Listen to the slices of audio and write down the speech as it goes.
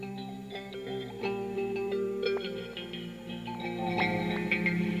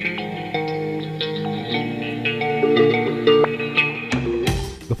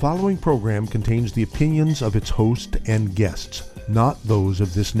following program contains the opinions of its host and guests, not those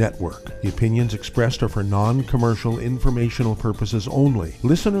of this network. The opinions expressed are for non-commercial informational purposes only.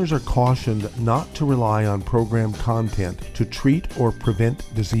 Listeners are cautioned not to rely on program content to treat or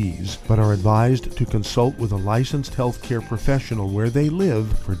prevent disease, but are advised to consult with a licensed healthcare professional where they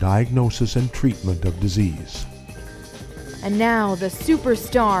live for diagnosis and treatment of disease. And now, the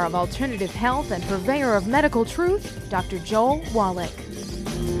superstar of alternative health and purveyor of medical truth, Dr. Joel Wallach.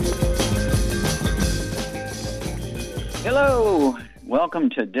 Hello.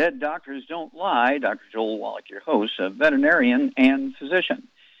 Welcome to Dead Doctors Don't Lie. Dr. Joel Wallach, your host, a veterinarian and physician.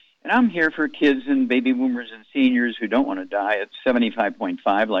 And I'm here for kids and baby boomers and seniors who don't want to die at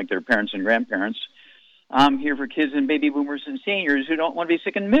 75.5 like their parents and grandparents. I'm here for kids and baby boomers and seniors who don't want to be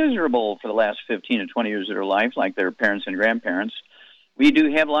sick and miserable for the last 15 to 20 years of their life like their parents and grandparents. We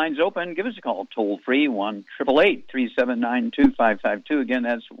do have lines open. Give us a call toll-free, 1-888-379-2552. Again,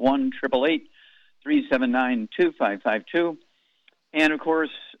 that's 1-888-379-2552. And, of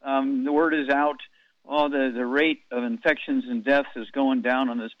course, the word is out. The rate of infections and deaths is going down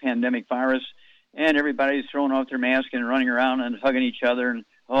on this pandemic virus, and everybody's throwing off their mask and running around and hugging each other, and,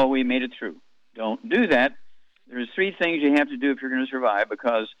 we made it through. Don't do that. There's three things you have to do if you're going to survive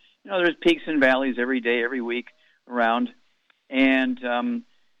because, there's peaks and valleys every day, every week around, and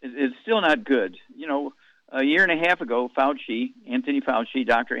it's still not good. A year and a half ago, Dr. Anthony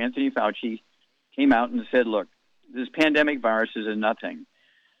Fauci, came out and said, look, this pandemic virus is a nothing.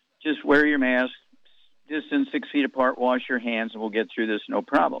 Just wear your mask, distance 6 feet apart, wash your hands, and we'll get through this no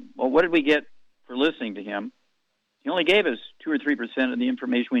problem. Well, what did we get for listening to him? He only gave us 2 or 3% of the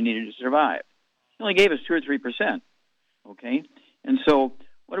information we needed to survive. He only gave us 2 or 3%, okay? And so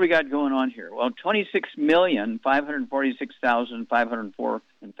what do we got going on here? Well, 26,546,504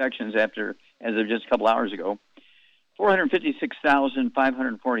 infections as of just a couple hours ago,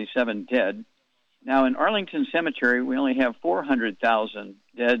 456,547 dead. Now, in Arlington Cemetery, we only have 400,000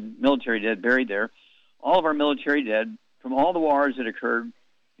 military dead buried there. All of our military dead from all the wars that occurred,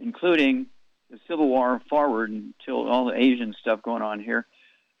 including the Civil War forward until all the Asian stuff going on here.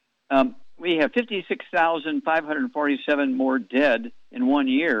 We have 56,547 more dead in 1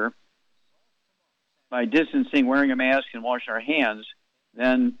 year by distancing, wearing a mask, and washing our hands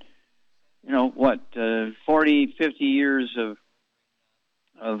than, 40, 50 years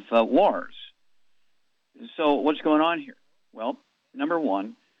of wars. So what's going on here? Well, number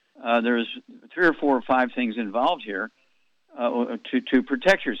one, there's 3 or 4 or 5 things involved here to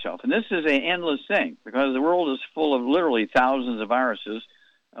protect yourself. And this is an endless thing because the world is full of literally thousands of viruses.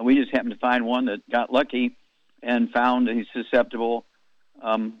 We just happened to find one that got lucky and found a susceptible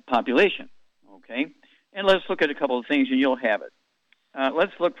population, okay? And let's look at a couple of things and you'll have it.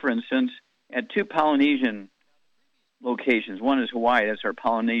 Let's look, for instance, at 2 Polynesian locations. One is Hawaii. That's our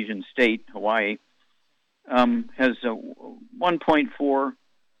Polynesian state, Hawaii. Has a 1.4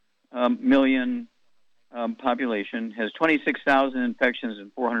 million population, has 26,000 infections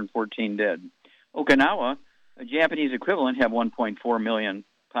and 414 dead. Okinawa, a Japanese equivalent, have 1.4 million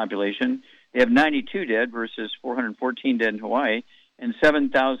population. They have 92 dead versus 414 dead in Hawaii, and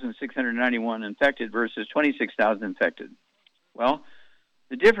 7,691 infected versus 26,000 infected. Well,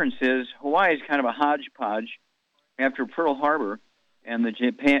 the difference is Hawaii is kind of a hodgepodge. After Pearl Harbor and the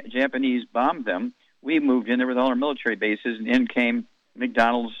Japanese bombed them, we moved in there with all our military bases, and in came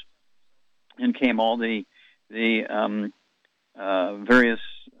McDonald's, in came all the various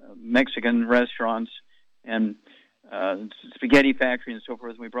Mexican restaurants and spaghetti factory and so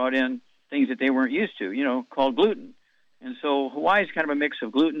forth. We brought in things that they weren't used to, called gluten. And so Hawaii is kind of a mix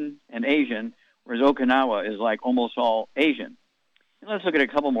of gluten and Asian, whereas Okinawa is like almost all Asian. And let's look at a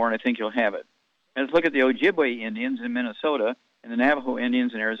couple more, and I think you'll have it. Let's look at the Ojibwe Indians in Minnesota and the Navajo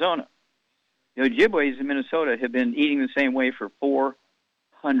Indians in Arizona. The Ojibways in Minnesota have been eating the same way for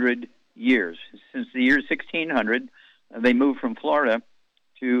 400 years. Since the year 1600, they moved from Florida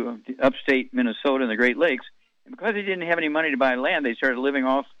to upstate Minnesota and the Great Lakes. And because they didn't have any money to buy land, they started living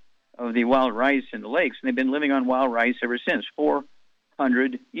off of the wild rice in the lakes. And they've been living on wild rice ever since,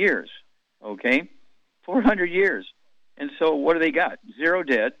 400 years. Okay? 400 years. And so what do they got? 0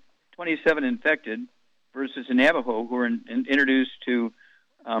 dead, 27 infected, versus the Navajo, who were introduced to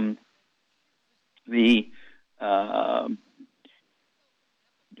the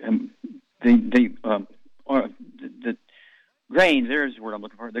grains. There's the word I'm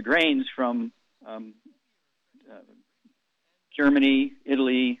looking for. The grains from Germany,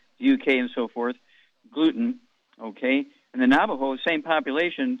 Italy, the UK, and so forth. Gluten, okay. And the Navajo, same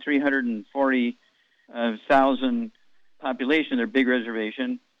population, 340,000 population. Their big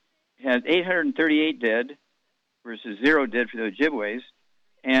reservation had 838 dead versus 0 dead for the Ojibways.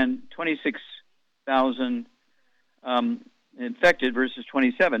 and 26,000 infected versus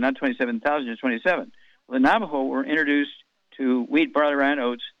 27, not 27,000, just 27. Well, the Navajo were introduced to wheat, barley, rye, and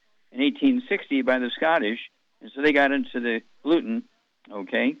oats in 1860 by the Scottish, and so they got into the gluten,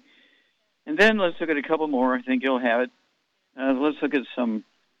 okay? And then let's look at a couple more. I think you'll have it. Let's look at some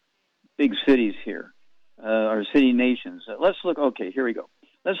big cities here, or city nations. Let's look, okay, here we go.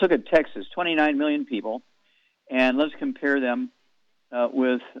 Let's look at Texas, 29 million people, and let's compare them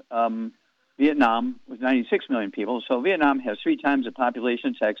with Vietnam with 96 million people. So Vietnam has 3 times the population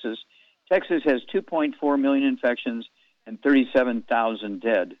of Texas. Texas has 2.4 million infections and 37,000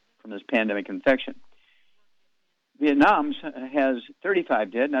 dead from this pandemic infection. Vietnam has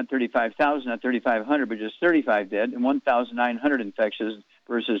 35 dead, not 35,000, not 3,500, but just 35 dead, and 1,900 infections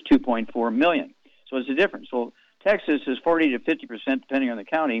versus 2.4 million. So it's a difference. Well, Texas is 40 to 50%, depending on the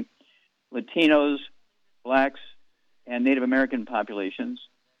county, Latinos, blacks, and Native American populations,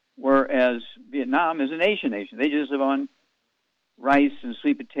 whereas Vietnam is an Asian nation. They just live on rice and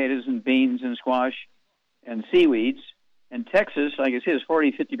sweet potatoes and beans and squash and seaweeds. And Texas, like I said, is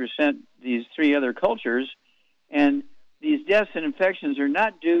 40, 50% these 3 other cultures. And these deaths and infections are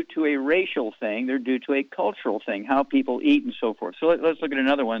not due to a racial thing. They're due to a cultural thing, how people eat and so forth. So let's look at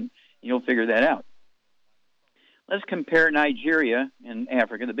another one. You'll figure that out. Let's compare Nigeria in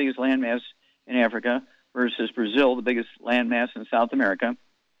Africa, the biggest landmass in Africa, versus Brazil, the biggest landmass in South America.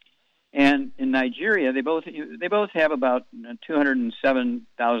 And in Nigeria, they both have about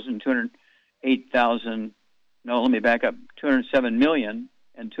 207,000, 208,000. No, let me back up. 207 million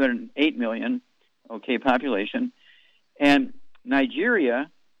and 208 million. Okay, population. And Nigeria,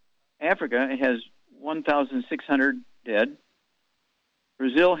 Africa, has 1,600 dead.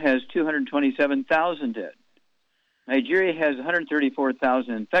 Brazil has 227,000 dead. Nigeria has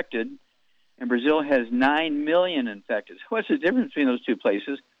 134,000 infected, and Brazil has 9 million infected. So what's the difference between those two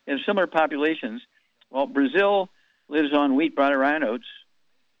places? They have similar populations. Well, Brazil lives on wheat, barley, rye, and oats,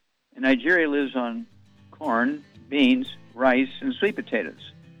 and Nigeria lives on corn, beans, rice, and sweet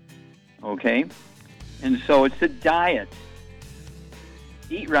potatoes. Okay? And so it's the diet.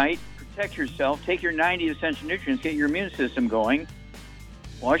 Eat right, protect yourself, take your 90 essential nutrients, get your immune system going.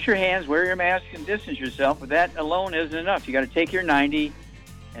 Wash your hands, wear your mask, and distance yourself. But that alone isn't enough. You got to take your 90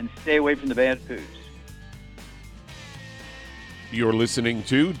 and stay away from the bad foods. You're listening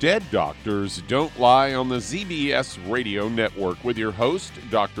to Dead Doctors Don't Lie on the ZBS Radio Network with your host,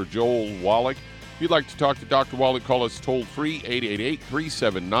 Dr. Joel Wallach. If you'd like to talk to Dr. Wallach, call us toll-free,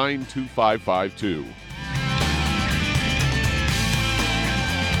 888-379-2552.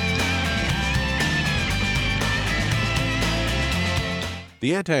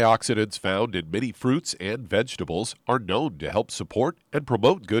 The antioxidants found in many fruits and vegetables are known to help support and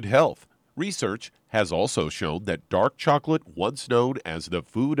promote good health. Research has also shown that dark chocolate, once known as the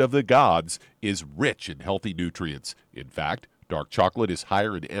food of the gods, is rich in healthy nutrients. In fact, dark chocolate is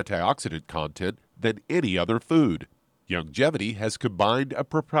higher in antioxidant content than any other food. Youngevity has combined a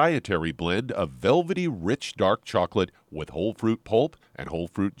proprietary blend of velvety rich dark chocolate with whole fruit pulp and whole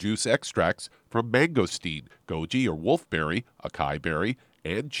fruit juice extracts from mangosteen, goji or wolfberry, acai berry,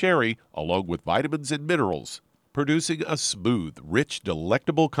 and cherry, along with vitamins and minerals, producing a smooth, rich,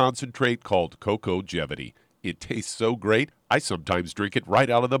 delectable concentrate called Cocogevity. It tastes so great, I sometimes drink it right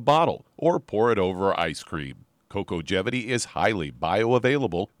out of the bottle or pour it over ice cream. Cocogevity is highly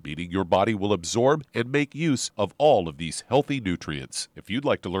bioavailable, meaning your body will absorb and make use of all of these healthy nutrients. If you'd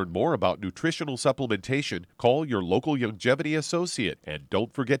like to learn more about nutritional supplementation, call your local Youngevity associate, and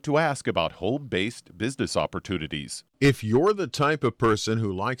don't forget to ask about home-based business opportunities. If you're the type of person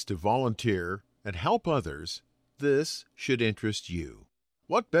who likes to volunteer and help others, this should interest you.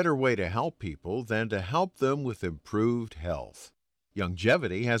 What better way to help people than to help them with improved health?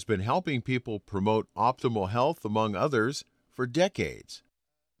 Youngevity has been helping people promote optimal health, among others, for decades.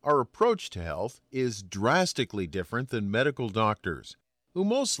 Our approach to health is drastically different than medical doctors, who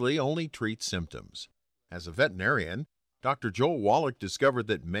mostly only treat symptoms. As a veterinarian, Dr. Joel Wallach discovered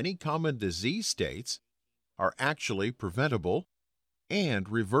that many common disease states are actually preventable and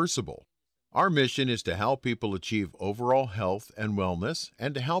reversible. Our mission is to help people achieve overall health and wellness,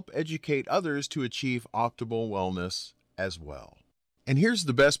 and to help educate others to achieve optimal wellness as well. And here's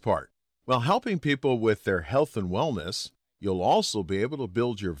the best part. While helping people with their health and wellness, you'll also be able to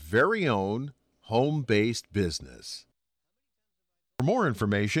build your very own home-based business. For more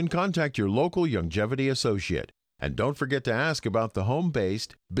information, contact your local Youngevity associate. And don't forget to ask about the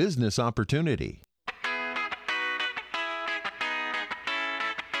home-based business opportunity.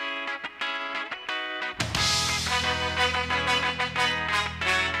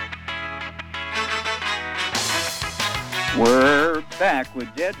 We're back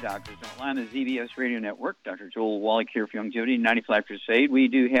with Dead Doctors on the ZBS Radio Network. Dr. Joel Wallach here for Youngevity 95 Crusade. We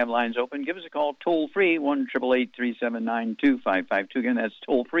do have lines open. Give us a call toll-free, 1-888-379-2552. Again, that's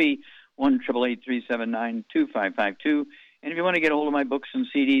toll-free, 1-888-379-2552. And if you want to get a hold of my books and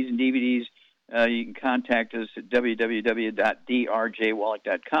CDs and DVDs, you can contact us at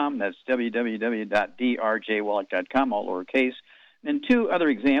www.drjwallach.com. That's www.drjwallach.com, all lowercase. And two other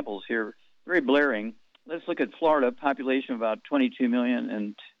examples here, very blaring. Let's look at Florida, population of about 22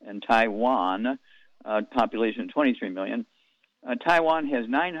 million, and Taiwan, population of 23 million. Taiwan has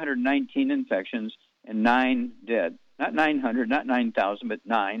 919 infections and 9 dead. Not 900, not 9,000, but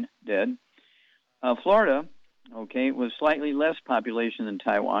 9 dead. Florida, with slightly less population than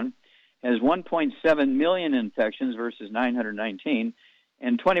Taiwan, has 1.7 million infections versus 919,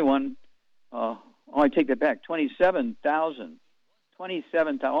 and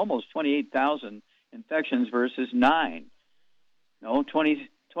 27,000, almost 28,000 infections versus 9.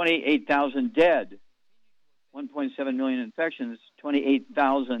 28,000 dead. 1.7 million infections,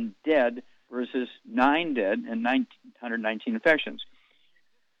 28,000 dead versus 9 dead and 919 infections.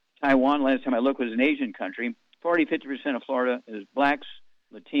 Taiwan, last time I looked, was an Asian country. 40-50% of Florida is blacks,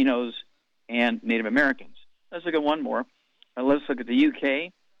 Latinos, and Native Americans. Let's look at one more. Let's look at the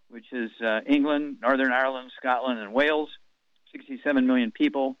UK, which is England, Northern Ireland, Scotland, and Wales. 67 million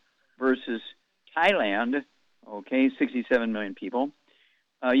people versus Thailand, 67 million people.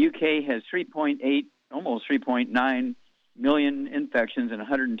 UK has 3.8, almost 3.9 million infections and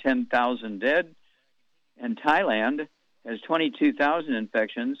 110,000 dead. And Thailand has 22,000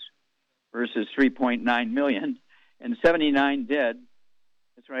 infections versus 3.9 million and 79 dead.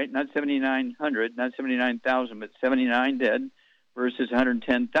 That's right, not 7,900, not 79,000, but 79 dead versus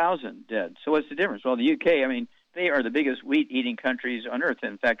 110,000 dead. So what's the difference? Well, the UK, they are the biggest wheat-eating countries on earth.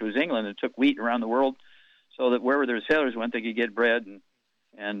 In fact, it was England that took wheat around the world so that wherever their sailors went, they could get bread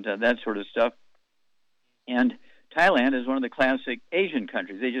and that sort of stuff. And Thailand is one of the classic Asian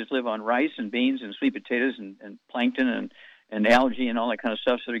countries. They just live on rice and beans and sweet potatoes and plankton and algae and all that kind of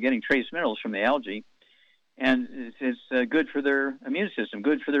stuff, so they're getting trace minerals from the algae. And it's good for their immune system,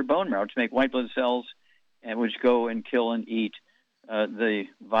 good for their bone marrow to make white blood cells, which go and kill and eat the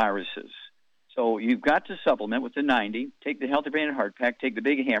viruses. So you've got to supplement with the 90. Take the Healthy Brain and Heart Pack, take the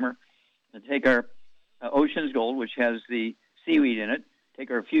Big Hammer, and take our Ocean's Gold, which has the seaweed in it.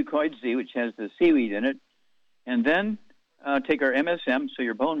 Take our Fucoid Z, which has the seaweed in it. And then take our MSM, so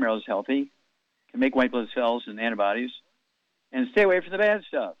your bone marrow is healthy, can make white blood cells and antibodies. And stay away from the bad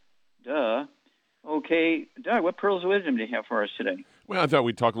stuff. Duh. Okay, Doug, what pearls of wisdom do you have for us today? Well, I thought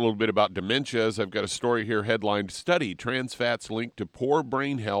we'd talk a little bit about dementias. I've got a story here headlined, Study, Trans Fats Linked to Poor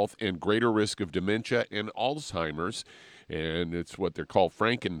Brain Health and Greater Risk of Dementia and Alzheimer's. And it's what they're called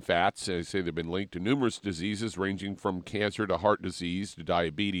Frankenfats. They say they've been linked to numerous diseases ranging from cancer to heart disease to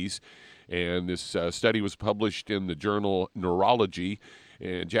diabetes. And this study was published in the journal Neurology.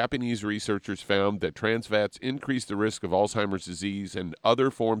 And Japanese researchers found that trans fats increase the risk of Alzheimer's disease and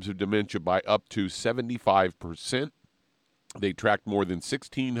other forms of dementia by up to 75%. They tracked more than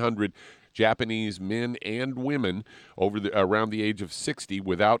 1,600 Japanese men and women around the age of 60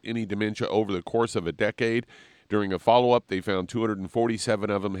 without any dementia over the course of a decade. During a follow-up, they found 247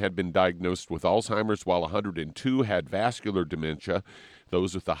 of them had been diagnosed with Alzheimer's, while 102 had vascular dementia.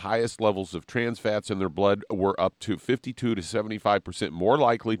 Those with the highest levels of trans fats in their blood were up to 52 to 75% more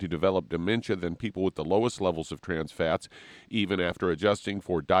likely to develop dementia than people with the lowest levels of trans fats, even after adjusting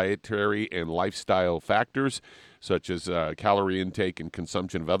for dietary and lifestyle factors, such as calorie intake and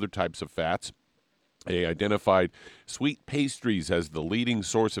consumption of other types of fats. They identified sweet pastries as the leading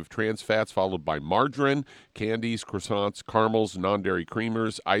source of trans fats, followed by margarine, candies, croissants, caramels, non-dairy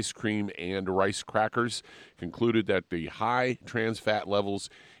creamers, ice cream, and rice crackers. Concluded that the high trans fat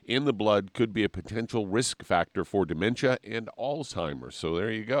levels in the blood could be a potential risk factor for dementia and Alzheimer's. So there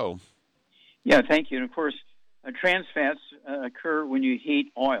you go. Yeah, thank you. And, of course, trans fats occur when you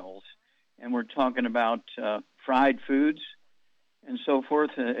heat oils, and we're talking about fried foods and so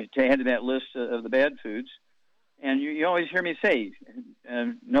forth, to add to that list of the bad foods. And you always hear me say,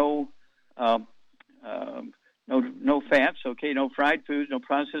 no fats, no fried foods, no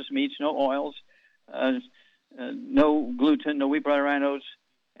processed meats, no oils, no gluten, no wheat, butter, rye oats.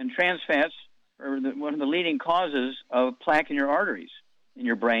 And trans fats are one of the leading causes of plaque in your arteries, in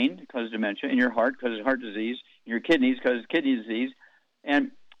your brain, because of dementia, in your heart, because of heart disease, in your kidneys, because of kidney disease. And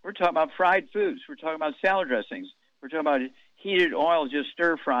we're talking about fried foods. We're talking about salad dressings. We're talking about heated oil, just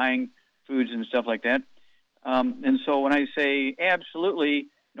stir-frying foods and stuff like that. And so when I say absolutely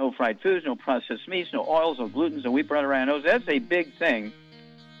no fried foods, no processed meats, no oils, no glutens, no wheat, butter, rye oats, that's a big thing.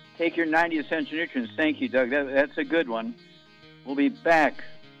 Take your 90 essential nutrients. Thank you, Doug. That's a good one. We'll be back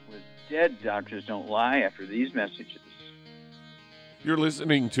with Dead Doctors Don't Lie after these messages. You're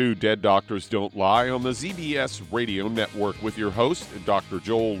listening to Dead Doctors Don't Lie on the ZBS Radio Network with your host, Dr.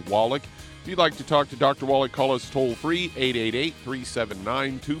 Joel Wallach. If you'd like to talk to Dr. Wallach, call us toll-free,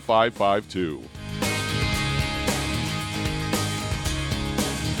 888-379-2552.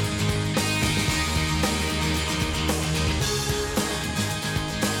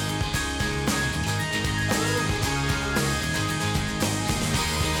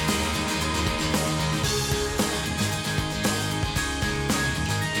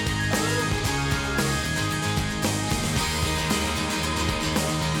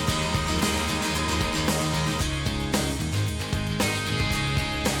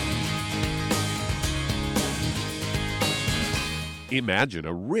 Imagine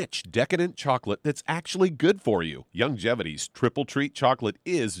a rich, decadent chocolate that's actually good for you. Youngevity's Triple Treat chocolate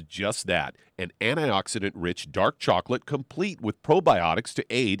is just that, an antioxidant-rich dark chocolate complete with probiotics to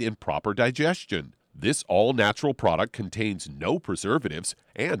aid in proper digestion. This all-natural product contains no preservatives,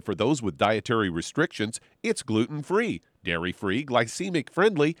 and for those with dietary restrictions, it's gluten-free, dairy-free,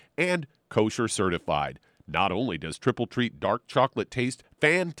 glycemic-friendly, and kosher certified. Not only does Triple Treat dark chocolate taste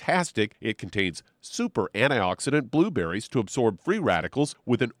fantastic, it contains super antioxidant blueberries to absorb free radicals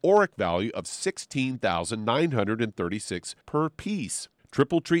with an ORAC value of 16,936 per piece.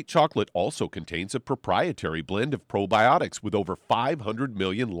 Triple Treat chocolate also contains a proprietary blend of probiotics with over 500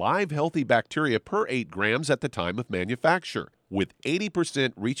 million live healthy bacteria per 8 grams at the time of manufacture, with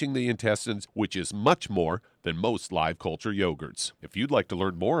 80% reaching the intestines, which is much more than most live culture yogurts. If you'd like to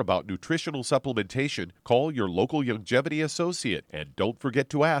learn more about nutritional supplementation, call your local Youngevity associate, and don't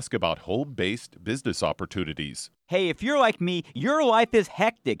forget to ask about home-based business opportunities. Hey, if you're like me, your life is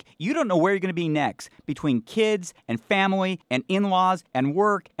hectic. You don't know where you're going to be next. Between kids and family and in-laws and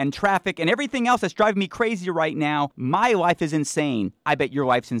work and traffic and everything else that's driving me crazy right now, my life is insane. I bet your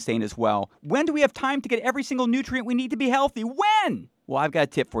life's insane as well. When do we have time to get every single nutrient we need to be healthy? When? Well, I've got a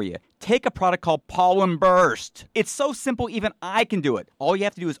tip for you. Take a product called Pollen Burst. It's so simple, even I can do it. All you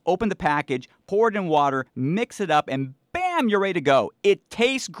have to do is open the package, pour it in water, mix it up, and bam, you're ready to go. It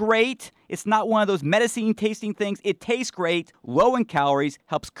tastes great. It's not one of those medicine tasting things. It tastes great, low in calories,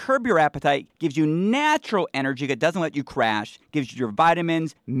 helps curb your appetite, gives you natural energy that doesn't let you crash, gives you your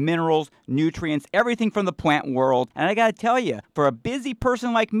vitamins, minerals, nutrients, everything from the plant world. And I gotta tell you, for a busy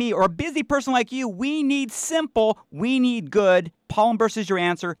person like me or a busy person like you, we need simple, we need good. Pollen Burst is your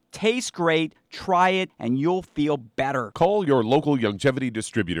answer. Tastes great. Try it, and you'll feel better. Call your local Youngevity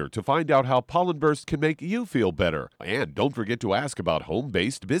distributor to find out how Pollen Burst can make you feel better. And don't forget to ask about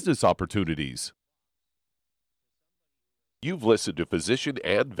home-based business opportunities. You've listened to physician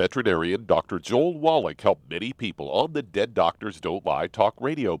and veterinarian Dr. Joel Wallach help many people on the Dead Doctors Don't Lie talk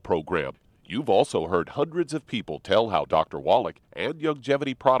radio program. You've also heard hundreds of people tell how Dr. Wallach and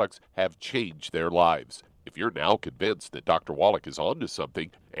Youngevity products have changed their lives. If you're now convinced that Dr. Wallach is onto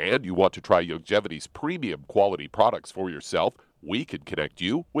something and you want to try Youngevity's premium quality products for yourself, we can connect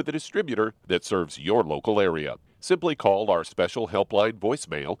you with a distributor that serves your local area. Simply call our special helpline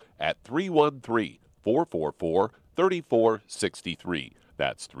voicemail at 313-444-3463.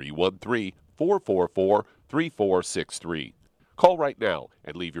 That's 313-444-3463. Call right now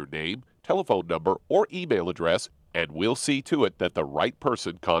and leave your name, telephone number, or email address, and we'll see to it that the right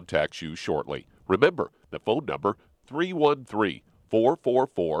person contacts you shortly. Remember, the phone number,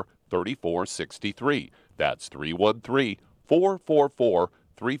 313-444-3463. That's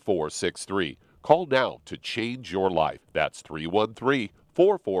 313-444-3463. Call now to change your life. That's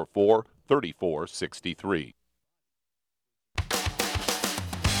 313-444-3463.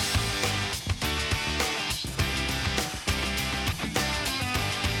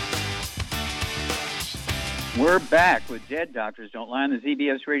 We're back with Dead Doctors Don't Lie on the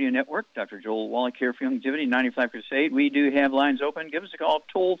ZBS Radio Network. Dr. Joel Wallach here for Youngevity 95 Crusade. We do have lines open. Give us a call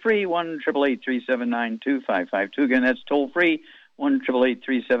toll-free, 1-888-379-2552. Again, that's toll-free,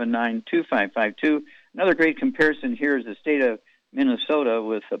 1-888-379-2552. Another great comparison here is the state of Minnesota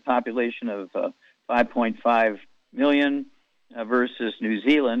with a population of 5.5 million versus New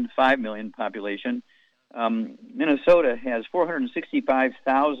Zealand, 5 million population. Minnesota has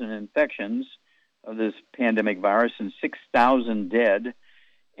 465,000 infections of this pandemic virus and 6,000 dead.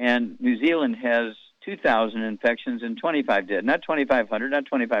 And New Zealand has 2,000 infections and 25 dead. Not 2,500, not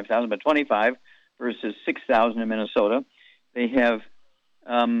 25,000, but 25 versus 6,000 in Minnesota. They have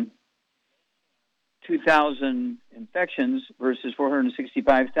 2,000 infections versus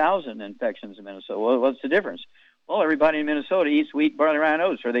 465,000 infections in Minnesota. Well, what's the difference? Well, everybody in Minnesota eats wheat, barley, rye, and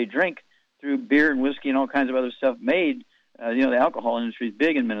oats, or they drink through beer and whiskey and all kinds of other stuff made. The alcohol industry is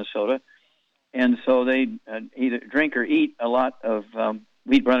big in Minnesota. and so they either drink or eat a lot of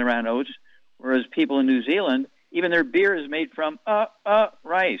wheat, bran, and oats, whereas people in New Zealand, even their beer is made from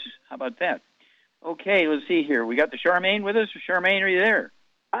rice. How about that? Okay, let's see here. We got the Charmaine with us. Charmaine, are you there?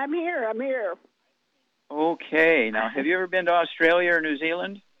 I'm here. Okay. Now, have you ever been to Australia or New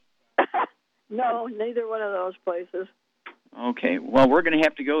Zealand? No, neither one of those places. Okay. Well, we're going to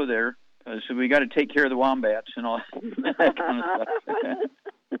have to go there because we got to take care of the wombats and all that kind of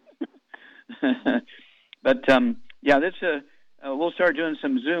stuff. But yeah, we'll start doing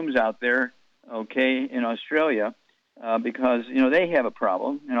some Zooms out there. Okay, in Australia, because they have a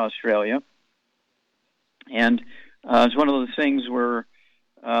problem in Australia, and it's one of those things where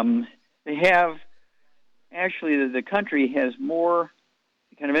they have actually the country has more.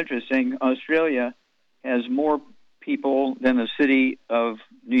 Kind of interesting. Australia has more people than the city of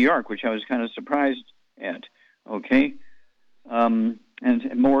New York, which I was kind of surprised at. Okay, and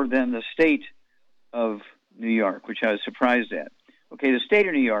more than the state of New York, which I was surprised at. Okay, the state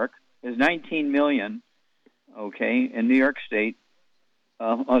of New York is 19 million. Okay, in New York State,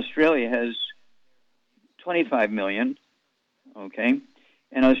 Australia has 25 million. Okay,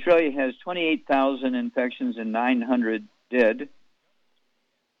 and Australia has 28,000 infections and 900 dead.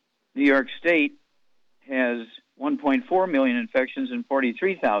 New York State has 1.4 million infections and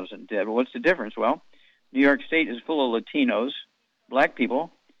 43,000 dead. Well, what's the difference? Well, New York State is full of Latinos, black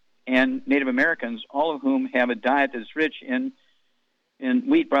people, and Native Americans, all of whom have a diet that's rich in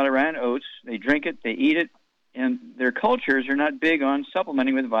wheat, bran, and oats. They drink it, they eat it, and their cultures are not big on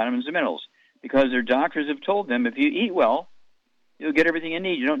supplementing with vitamins and minerals because their doctors have told them if you eat well, you'll get everything you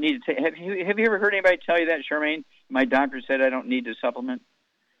need. You don't need to take. Have you ever heard anybody tell you that, Charmaine? My doctor said I don't need to supplement.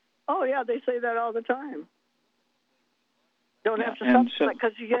 Oh yeah, they say that all the time. Don't have to supplement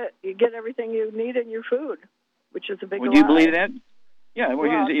because you get everything you need in your food, which is a big lie. Would you believe that? Yeah,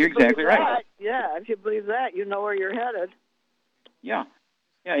 well you're exactly right. Yeah, if you believe that, you know where you're headed. Yeah,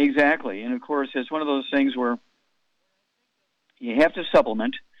 exactly. And of course, it's one of those things where you have to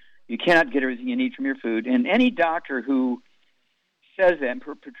supplement. You cannot get everything you need from your food, and any doctor who says that and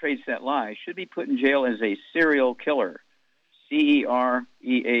portrays that lie should be put in jail as a serial killer.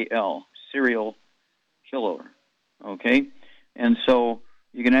 C-E-R-E-A-L, serial killer, okay? And so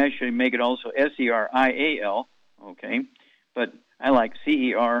you can actually make it also S-E-R-I-A-L, okay? But I like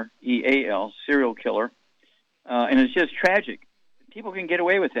C-E-R-E-A-L, serial killer, and it's just tragic. People can get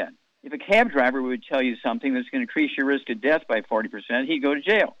away with that. If a cab driver would tell you something that's going to increase your risk of death by 40%, he'd go to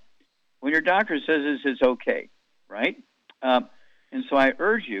jail. When your doctor says this, it's okay, right? And so I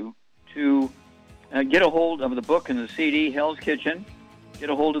urge you to get a hold of the book and the CD, Hell's Kitchen. Get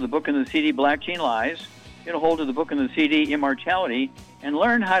a hold of the book and the CD, Black Gene Lies. Get a hold of the book and the CD, Immortality, and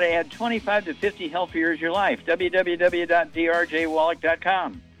learn how to add 25 to 50 healthy years to your life.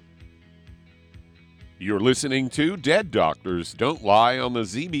 www.drjwallach.com. You're listening to Dead Doctors Don't Lie on the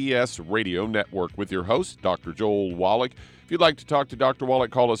ZBS Radio Network with your host, Dr. Joel Wallach. If you'd like to talk to Dr.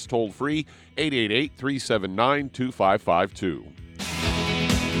 Wallach, call us toll-free, 888-379-2552.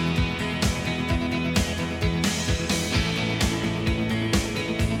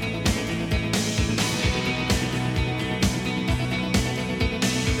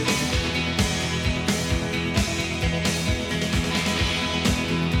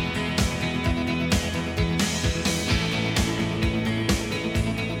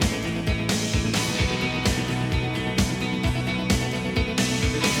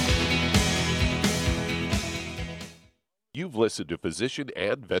 You've listened to physician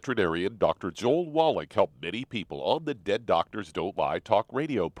and veterinarian Dr. Joel Wallach help many people on the Dead Doctors Don't Lie talk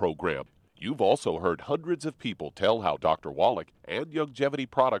radio program. You've also heard hundreds of people tell how Dr. Wallach and Youngevity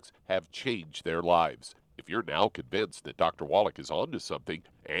products have changed their lives. If you're now convinced that Dr. Wallach is onto something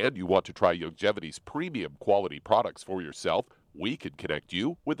and you want to try Youngevity's premium quality products for yourself, we can connect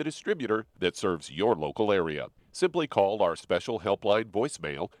you with a distributor that serves your local area. Simply call our special helpline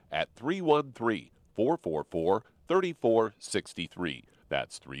voicemail at 313-444-3463.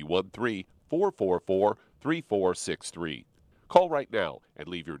 That's 313-444-3463. Call right now and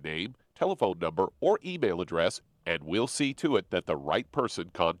leave your name, telephone number, or email address, and we'll see to it that the right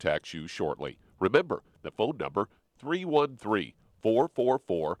person contacts you shortly. Remember, the phone number,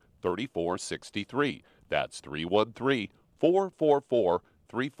 313-444-3463. That's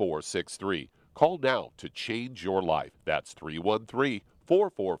 313-444-3463. Call now to change your life. That's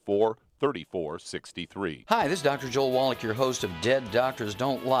 313-444-3463. Hi, this is Dr. Joel Wallach, your host of Dead Doctors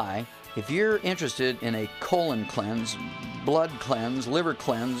Don't Lie. If you're interested in a colon cleanse, blood cleanse, liver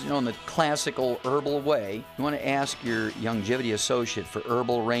cleanse, in the classical herbal way, you want to ask your Youngevity associate for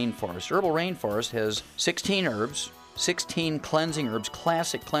Herbal Rainforest. Herbal Rainforest has 16 herbs, 16 cleansing herbs,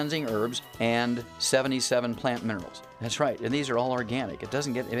 classic cleansing herbs, and 77 plant minerals. That's right, and these are all organic. It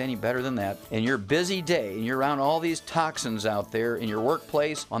doesn't get any better than that. In your busy day, and you're around all these toxins out there in your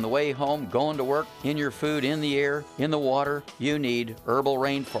workplace, on the way home, going to work, in your food, in the air, in the water, you need Herbal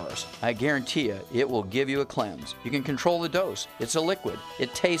Rainforest. I guarantee you, it will give you a cleanse. You can control the dose. It's a liquid.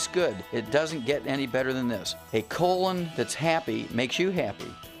 It tastes good. It doesn't get any better than this. A colon that's happy makes you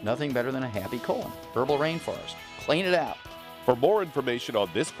happy. Nothing better than a happy colon. Herbal Rainforest. Clean it out. For more information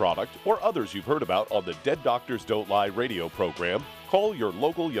on this product or others you've heard about on the Dead Doctors Don't Lie radio program, call your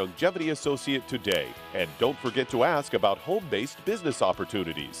local Youngevity associate today. And don't forget to ask about home-based business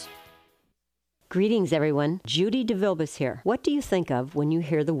opportunities. Greetings, everyone. Judy DeVilbus here. What do you think of when you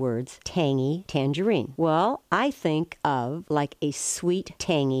hear the words tangy tangerine? Well, I think of like a sweet,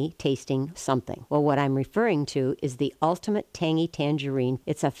 tangy tasting something. Well, what I'm referring to is the Ultimate Tangy Tangerine.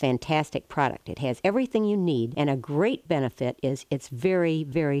 It's a fantastic product. It has everything you need, and a great benefit is it's very,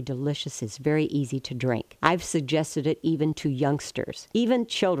 very delicious. It's very easy to drink. I've suggested it even to youngsters. Even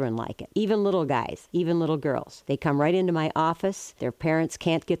children like it. Even little guys. Even little girls. They come right into my office. Their parents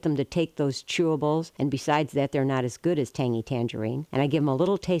can't get them to take those chewables, and besides that, they're not as good as Tangy Tangerine. And I give them a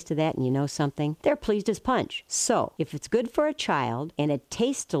little taste of that, and you know something? They're pleased as punch. So, if it's good for a child and it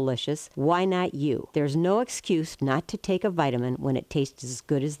tastes delicious, why not you? There's no excuse not to take a vitamin when it tastes as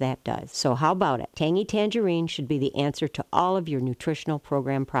good as that does. So how about it? Tangy Tangerine should be the answer to all of your nutritional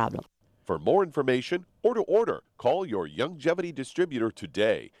program problems. For more information or to order, call your Youngevity distributor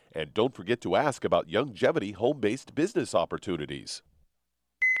today. And don't forget to ask about Youngevity home-based business opportunities.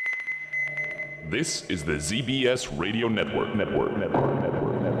 This is the ZBS Radio Network.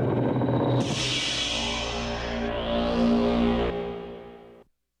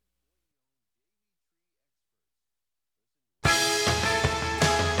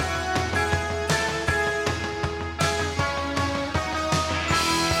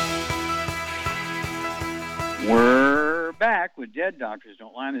 We're back with Dead Doctors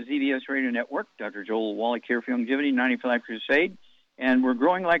Don't Lie on the ZBS Radio Network. Dr. Joel Wallach here for Youngevity, 90 for Life Crusade. And we're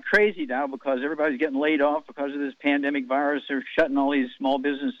growing like crazy now because everybody's getting laid off because of this pandemic virus. They're shutting all these small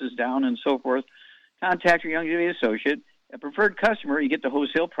businesses down and so forth. Contact your Youngevity associate. A preferred customer, you get the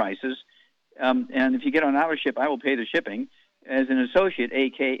wholesale prices. And if you get on auto ship, I will pay the shipping. As an associate,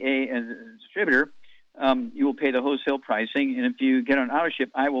 a.k.a. as a distributor, you will pay the wholesale pricing. And if you get on auto ship,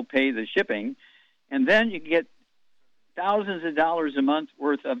 I will pay the shipping. And then you can get thousands of dollars a month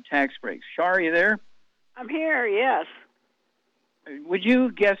worth of tax breaks. Shar, are you there? I'm here, yes. Would you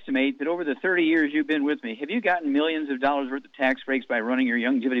guesstimate that over the 30 years you've been with me, have you gotten millions of dollars worth of tax breaks by running your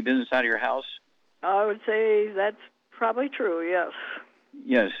Youngevity business out of your house? I would say that's probably true, yes.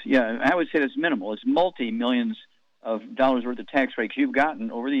 Yes, yeah. I would say that's minimal. It's multi-millions of dollars worth of tax breaks you've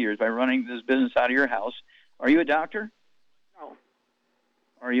gotten over the years by running this business out of your house. Are you a doctor? No.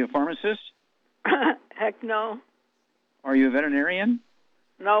 Are you a pharmacist? Heck no. Are you a veterinarian?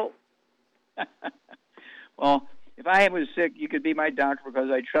 No. Well, if I was sick, you could be my doctor because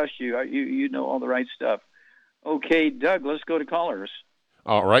I trust you. You know all the right stuff. Okay, Doug, let's go to callers.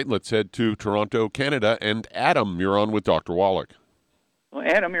 All right, let's head to Toronto, Canada. And Adam, you're on with Dr. Wallach. Well,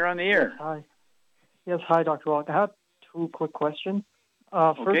 Adam, you're on the air. Yes, hi, Dr. Wallach. I have two quick questions.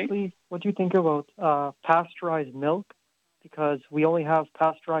 Okay. Firstly, what do you think about pasteurized milk? Because we only have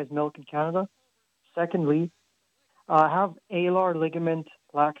pasteurized milk in Canada. Secondly, I have alar ligament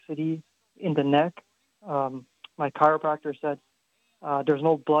laxity in the neck. My chiropractor said there's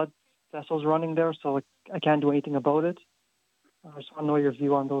no blood vessels running there, so I can't do anything about it. I just want to know your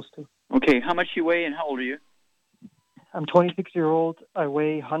view on those two. Okay, how much you weigh and how old are you? I'm 26-year-old. I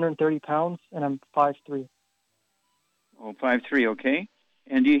weigh 130 pounds, and I'm 5'3". Oh, 5'3", okay.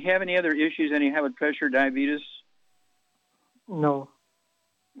 And do you have any other issues, any high blood pressure, diabetes? No.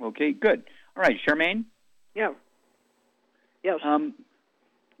 Okay, good. All right, Charmaine? Yeah. Yes.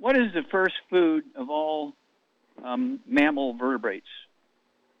 What is the first food of all mammal vertebrates?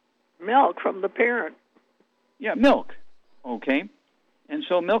 Milk from the parent. Yeah, milk. Okay. And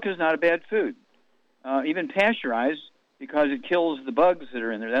so milk is not a bad food. Even pasteurized, because it kills the bugs that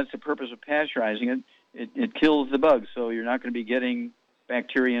are in there. That's the purpose of pasteurizing it. It kills the bugs, so you're not going to be getting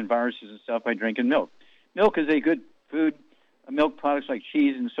bacteria and viruses and stuff by drinking milk. Milk is a good food. Milk products like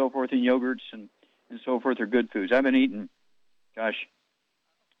cheese and so forth and yogurts and so forth are good foods. I've been eating,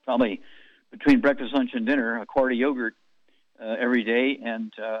 probably between breakfast, lunch, and dinner, a quart of yogurt every day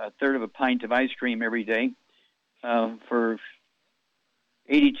and a third of a pint of ice cream every day for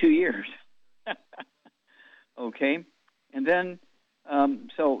 82 years. Okay? And then,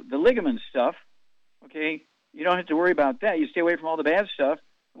 so the ligament stuff, okay, you don't have to worry about that. You stay away from all the bad stuff.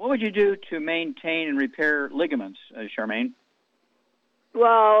 What would you do to maintain and repair ligaments, Charmaine?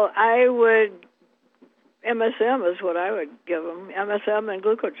 Well, I would, MSM is what I would give them, MSM and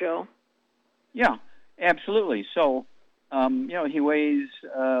glucogel. Yeah, absolutely. So, he weighs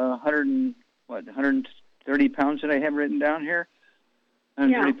 130 pounds that I have written down here?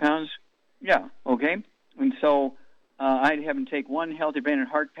 130 pounds? Yeah, okay. And so I'd have him take one Healthy Brain and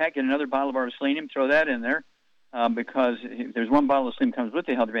Heart pack and another bottle of our selenium, throw that in there, because there's one bottle of selenium comes with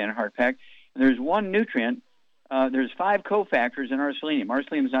the Healthy Brain and Heart pack, and there's one nutrient. There's 5 cofactors in our selenium. Our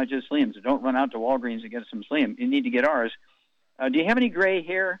selenium is not just selenium, so don't run out to Walgreens and get some selenium. You need to get ours. Do you have any gray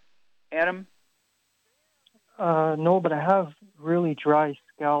hair, Adam? No, but I have really dry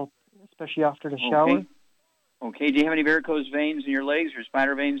scalp, especially after the shower. Okay. Do you have any varicose veins in your legs or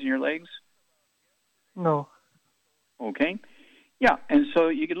spider veins in your legs? No. Okay. Yeah, and so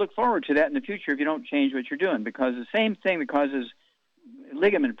you could look forward to that in the future if you don't change what you're doing, because the same thing that causes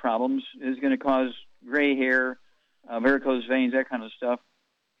ligament problems is going to cause gray hair, varicose veins, that kind of stuff,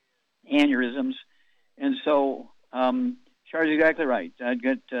 aneurysms. And so Char's exactly right. I'd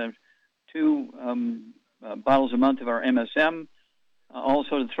get 2 bottles a month of our MSM,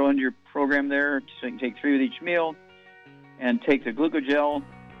 also to throw into your program there, so you can take 3 with each meal, and take the glucogel,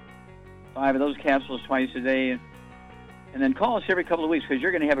 5 of those capsules twice a day, and then call us every couple of weeks, because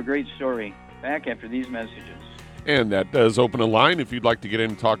you're going to have a great story back after these messages. And that does open a line. If you'd like to get in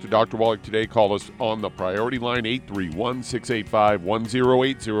and talk to Dr. Wallach today, call us on the priority line,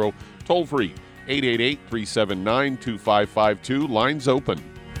 831-685-1080, toll free, 888-379-2552. Lines open.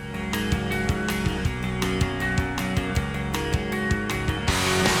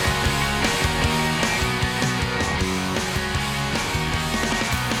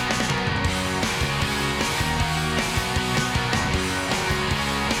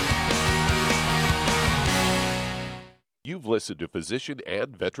 You've listened to physician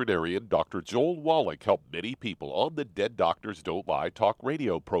and veterinarian Dr. Joel Wallach help many people on the Dead Doctors Don't Lie talk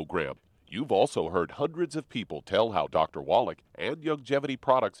radio program. You've also heard hundreds of people tell how Dr. Wallach and Youngevity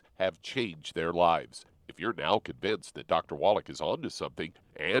products have changed their lives. If you're now convinced that Dr. Wallach is onto something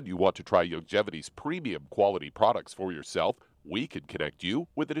and you want to try Youngevity's premium quality products for yourself, we can connect you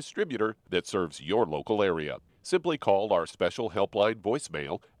with a distributor that serves your local area. Simply call our special helpline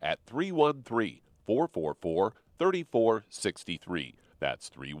voicemail at 313-444-3463. That's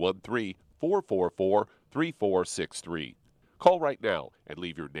 313-444-3463. Call right now and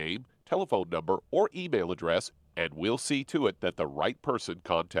leave your name, telephone number, or email address, and we'll see to it that the right person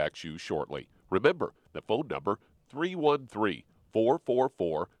contacts you shortly. Remember, the phone number,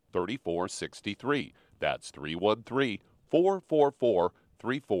 313-444-3463. That's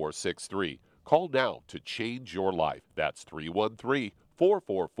 313-444-3463. Call now to change your life. That's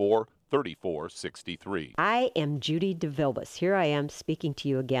 313-444-3463. 3463. I am Judy DeVilbus. Here I am speaking to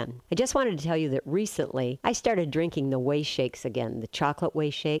you again. I just wanted to tell you that recently I started drinking the Whey Shakes again, the chocolate Whey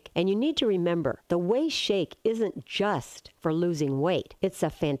Shake. And you need to remember, the Whey Shake isn't just for losing weight. It's a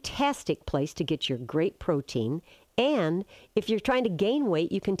fantastic place to get your great protein. And if you're trying to gain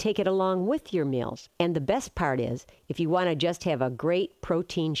weight, you can take it along with your meals. And the best part is, if you want to just have a great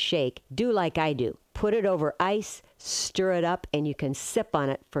protein shake, do like I do. Put it over ice, stir it up, and you can sip on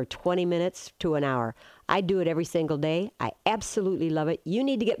it for 20 minutes to an hour. I do it every single day. I absolutely love it. You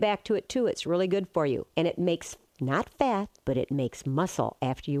need to get back to it too. It's really good for you. And it makes not fat, but it makes muscle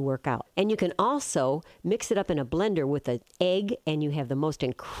after you work out. And you can also mix it up in a blender with an egg, and you have the most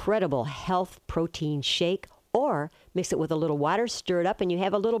incredible health protein shake. Or mix it with a little water, stir it up, and you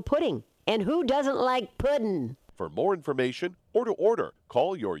have a little pudding. And who doesn't like pudding? For more information or to order,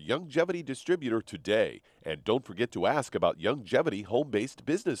 call your Youngevity distributor today. And don't forget to ask about Youngevity home-based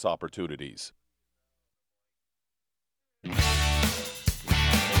business opportunities.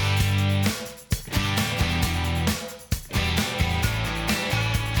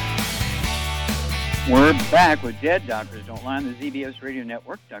 We're back with Dead Doctors Don't Lie on the ZBS Radio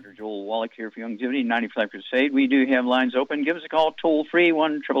Network. Dr. Joel Wallach here for Youngevity 95 Crusade. We do have lines open. Give us a call toll-free,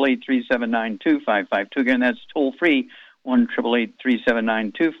 1-888-379-2552. Again, that's toll-free,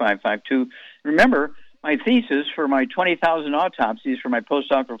 1-888-379-2552. Remember, my thesis for my 20,000 autopsies for my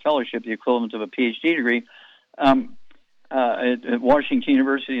postdoctoral fellowship, the equivalent of a PhD degree, at Washington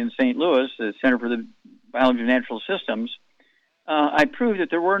University in St. Louis, the Center for the Biology of Natural Systems, I proved that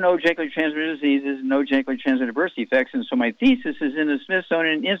there were no genetically transmitted diseases, no genetically transmitted birth defects, and so my thesis is in the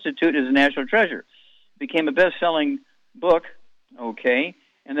Smithsonian Institute as a national treasure. It became a best-selling book, okay,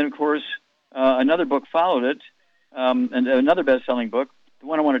 and then, of course, another book followed it, and another best-selling book. The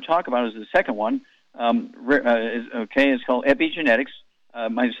one I want to talk about is the second one, it's called Epigenetics.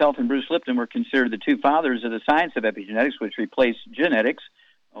 Myself and Bruce Lipton were considered the two fathers of the science of epigenetics, which replaced genetics.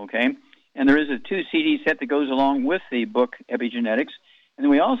 Okay, and there is a 2 CD set that goes along with the book Epigenetics, and then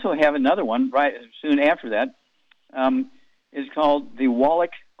we also have another one right soon after that. It's called the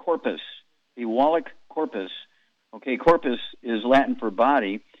Wallach Corpus. The Wallach Corpus. Okay, corpus is Latin for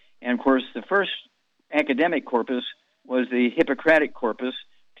body, and of course the first academic corpus was the Hippocratic corpus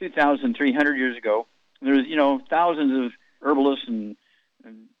 2,300 years ago. There's, thousands of herbalists and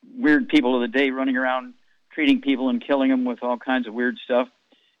weird people of the day running around treating people and killing them with all kinds of weird stuff.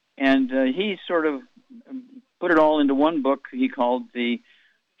 And he sort of put it all into one book he called the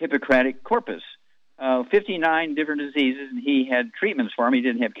Hippocratic Corpus. 59 different diseases, and he had treatments for them. He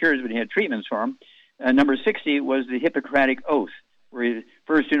didn't have cures, but he had treatments for them. Number 60 was the Hippocratic Oath, where he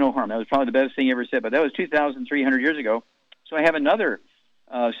first do no harm. That was probably the best thing he ever said, but that was 2,300 years ago. So I have another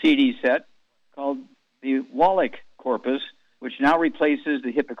CD set called the Wallach Corpus, which now replaces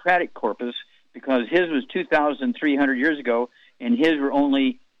the Hippocratic Corpus because his was 2,300 years ago, and his were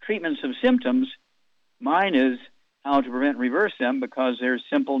only treatments of symptoms. Mine is how to prevent and reverse them because they're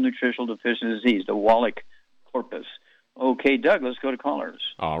simple nutritional deficiency disease, the Wallach Corpus. Okay, Doug, let's go to callers.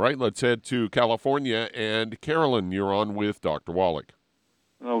 All right, let's head to California. And Carolyn, you're on with Dr. Wallach.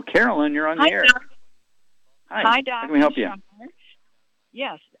 Oh, Carolyn, you're on the air. Doc. Hi, Doc. How can we help you?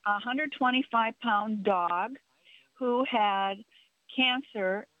 Yes, a 125-pound dog who had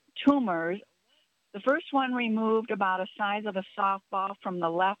cancer tumors. The first one removed about the size of a softball from the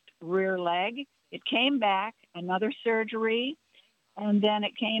left rear leg. It came back, another surgery, and then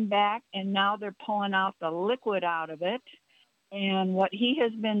it came back, and now they're pulling out the liquid out of it. And what he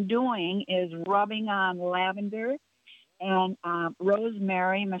has been doing is rubbing on lavender and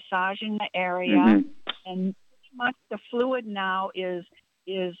rosemary, massaging the area, and pretty much the fluid now is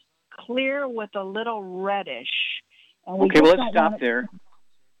clear with a little reddish. And okay, well, let's stop there.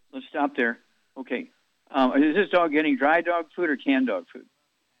 Let's stop there. Okay. Is this dog getting dry dog food or canned dog food?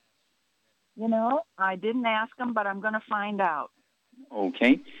 I didn't ask him, but I'm going to find out.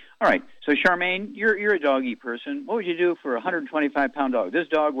 Okay. All right. So, Charmaine, you're a doggy person. What would you do for a 125-pound dog? This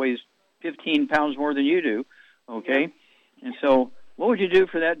dog weighs 15 pounds more than you do, okay? Yeah. And so what would you do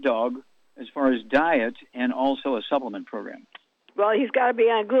for that dog as far as diet and also a supplement program? Well, he's got to be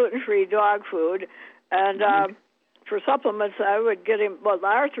on gluten-free dog food. And for supplements, I would get him, the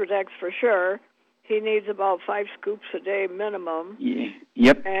Arthrodex for sure. He needs about 5 scoops a day minimum. Yeah.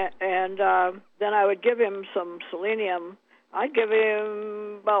 Yep. And then I would give him some selenium. I'd give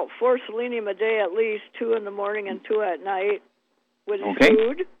him about 4 selenium a day at least, 2 in the morning and 2 at night with his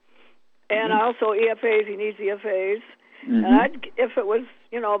food. And also EFAs. He needs EFAs. And if it was,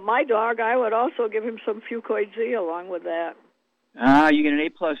 my dog, I would also give him some Fucoid Z along with that. You get an A+,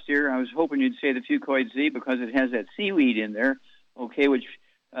 dear. I was hoping you'd say the Fucoid Z because it has that seaweed in there, okay, which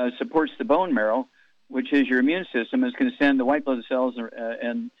supports the bone marrow, which is your immune system. It's going to send the white blood cells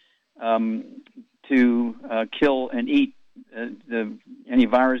to kill and eat any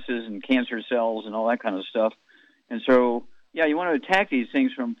viruses and cancer cells and all that kind of stuff. And so, you want to attack these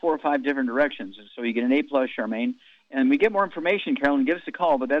things from 4 or 5 different directions. And so you get an A+, Charmaine. And we get more information, Carolyn, give us a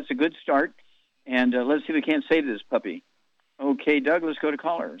call, but that's a good start. And let's see if we can't save this puppy. Okay, Doug, let's go to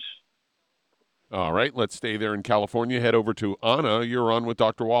callers. All right, let's stay there in California. Head over to Anna. You're on with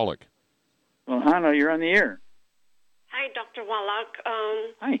Dr. Wallach. Well, Anna, you're on the air. Hi, Dr. Wallach.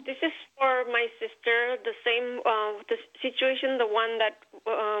 Hi. This is for my sister, the same the situation, the one that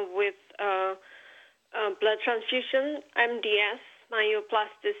with blood transfusion, MDS,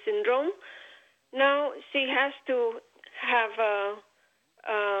 myeloplastic syndrome. Now she has to have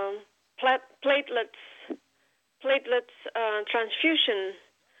platelets transfusion.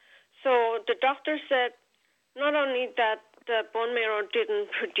 So the doctor said not only that the bone marrow didn't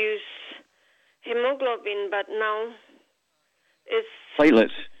produce hemoglobin, but now it's...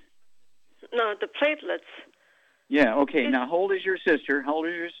 Platelets. No, the platelets. Yeah, okay. Now, how old is your sister?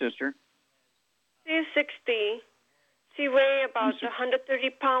 She's 60. She weighs about 130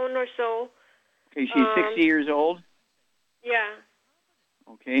 pounds or so. Okay, she's 60 years old? Yeah.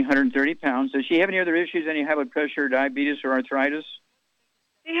 Okay, 130 pounds. Does she have any other issues, any high blood pressure, diabetes, or arthritis?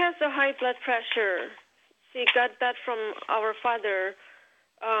 She has a high blood pressure. She got that from our father.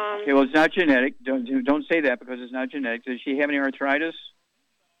 Okay, well, it's not genetic. Don't say that because it's not genetic. Does she have any arthritis?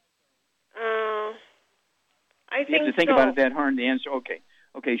 I think so. You have to think about it that hard to answer. Okay,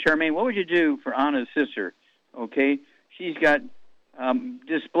 Charmaine, what would you do for Anna's sister? Okay, she's got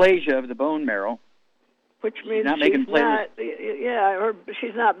dysplasia of the bone marrow. Which means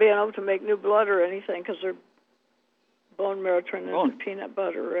she's not being able to make new blood or anything because her bone marrow turned into peanut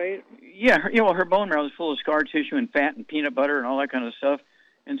butter, right? Yeah, her bone marrow is full of scar tissue and fat and peanut butter and all that kind of stuff.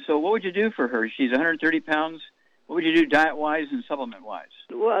 And so what would you do for her? She's 130 pounds, What would you do diet-wise and supplement-wise?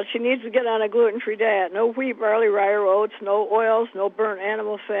 Well, she needs to get on a gluten-free diet. No wheat, barley, rye, or oats, no oils, no burnt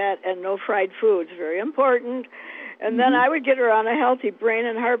animal fat, and no fried foods. Very important. And then I would get her on a healthy brain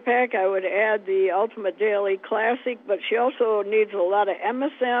and heart pack. I would add the Ultimate Daily Classic, but she also needs a lot of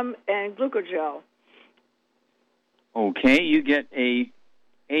MSM and glucogel. Okay, you get A++++.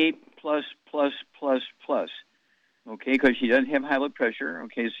 Okay, because she doesn't have high blood pressure.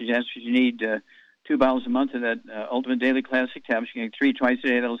 Okay, so you need 2 bottles a month of that Ultimate Daily Classic tab. She can get 3 twice a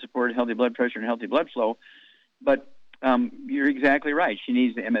day. That'll support healthy blood pressure and healthy blood flow. But you're exactly right. She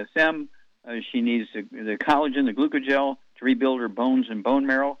needs the MSM. She needs the collagen, the glucogel to rebuild her bones and bone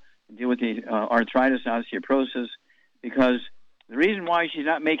marrow and deal with the arthritis and osteoporosis. Because the reason why she's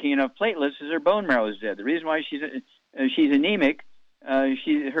not making enough platelets is her bone marrow is dead. The reason why she's anemic,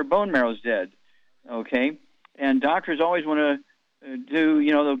 her bone marrow is dead. Okay, and doctors always want to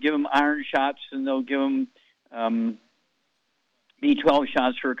they'll give them iron shots and they'll give them B12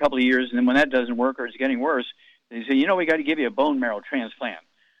 shots for a couple of years, and then when that doesn't work or it's getting worse, they say, we got to give you a bone marrow transplant.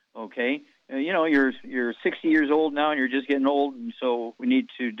 Okay, you're 60 years old now and you're just getting old, and so we need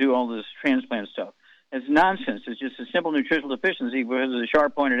to do all this transplant stuff. It's nonsense. It's just a simple nutritional deficiency. Because as Shar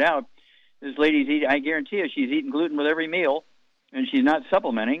pointed out, this lady's eating. I guarantee you, she's eating gluten with every meal, and she's not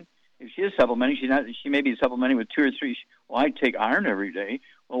supplementing. If she is supplementing, she may be supplementing with 2 or 3. Well, I take iron every day.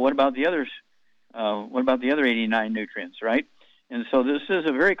 Well, what about the others? What about the other 89 nutrients, right? And so this is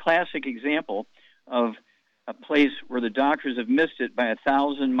a very classic example of a place where the doctors have missed it by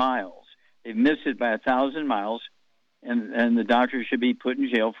 1,000 miles. They've missed it by 1,000 miles, and the doctor should be put in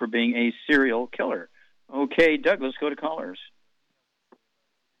jail for being a serial killer. Okay, Doug, let's go to callers.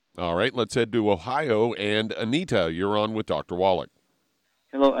 All right, let's head to Ohio. And Anita, you're on with Dr. Wallach.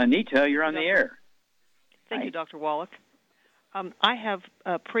 Hello, Anita, you're on the air. Thank you, Dr. Wallach. I have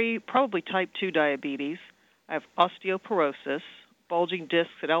probably type 2 diabetes. I have osteoporosis, bulging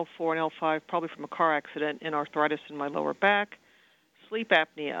discs at L4 and L5, probably from a car accident, and arthritis in my lower back, sleep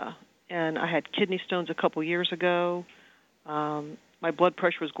apnea, and I had kidney stones a couple years ago. My blood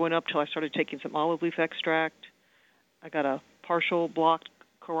pressure was going up till I started taking some olive leaf extract. I got a partial blocked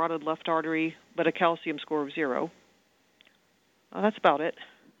carotid left artery, but a calcium score of 0. That's about it.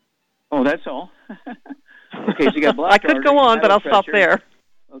 Oh, that's all? Okay, so you got blocked I could go on, but I'll stop there.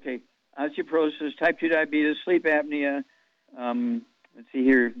 Okay, osteoporosis, type 2 diabetes, sleep apnea, let's see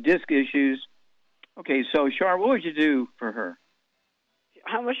here, disc issues. Okay, so Shar, what would you do for her?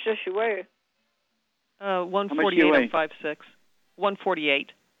 How much does she weigh? 148 and 5'6".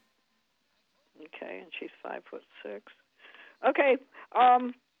 148. Okay, and she's 5'6". Okay,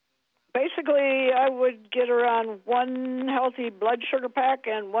 basically, I would get her on 1 healthy blood sugar pack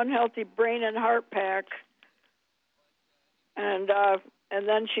and 1 healthy brain and heart pack, and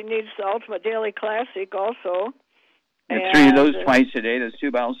then she needs the Ultimate Daily Classic also. And 3 of those twice a day. That's 2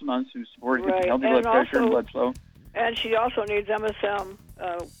 bottles a month to support healthy blood pressure and blood flow. And she also needs MSM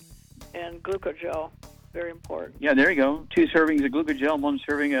and glucogel. Very important. Yeah, there you go. 2 servings of glucogel, 1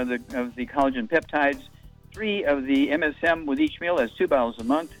 serving of the collagen peptides, 3 of the MSM with each meal. That's 2 bottles a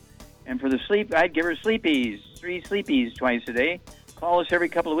month. And for the sleep, I'd give her Sleepies, 3 Sleepies twice a day. Call us every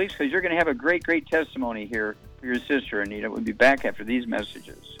couple of weeks because you're going to have a great, great testimony here for your sister, Anita. We'll be back after these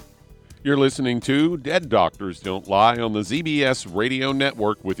messages. You're listening to Dead Doctors Don't Lie on the ZBS Radio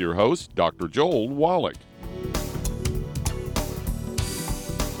Network with your host, Dr. Joel Wallach.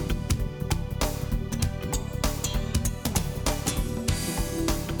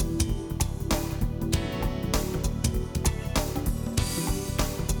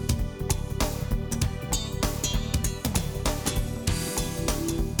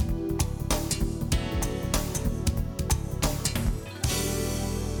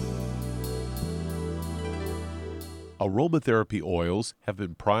 Aromatherapy oils have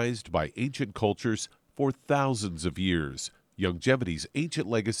been prized by ancient cultures for thousands of years. Youngevity's ancient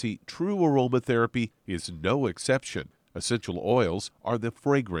legacy, True Aromatherapy, is no exception. Essential oils are the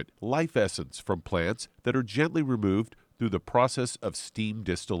fragrant life essence from plants that are gently removed through the process of steam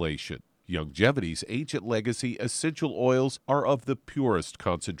distillation. Youngevity's ancient legacy essential oils are of the purest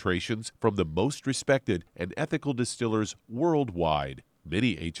concentrations from the most respected and ethical distillers worldwide.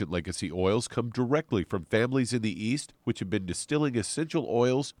 Many ancient legacy oils come directly from families in the East which have been distilling essential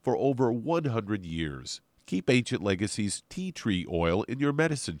oils for over 100 years. Keep Ancient Legacy's tea tree oil in your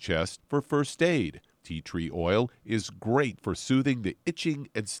medicine chest for first aid. Tea tree oil is great for soothing the itching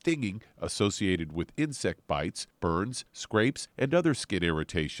and stinging associated with insect bites, burns, scrapes, and other skin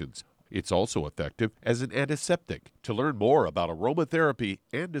irritations. It's also effective as an antiseptic. To learn more about aromatherapy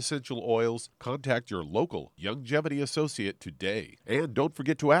and essential oils, contact your local Youngevity associate today. And don't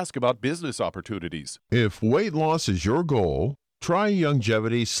forget to ask about business opportunities. If weight loss is your goal, try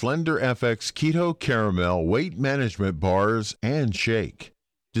Youngevity Slender FX Keto Caramel Weight Management Bars and Shake.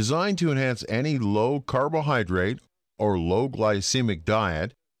 Designed to enhance any low carbohydrate or low glycemic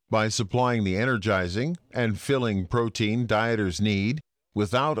diet by supplying the energizing and filling protein dieters need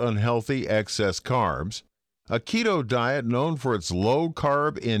without unhealthy excess carbs, a keto diet known for its low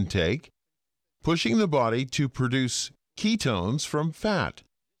carb intake, pushing the body to produce ketones from fat.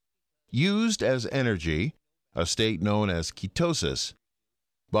 Used as energy, a state known as ketosis,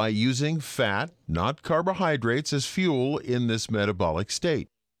 by using fat, not carbohydrates, as fuel in this metabolic state.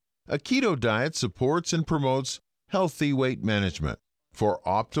 A keto diet supports and promotes healthy weight management. For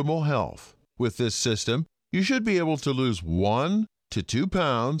optimal health, with this system, you should be able to lose 1 to 2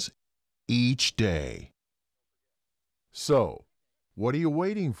 pounds each day. So, what are you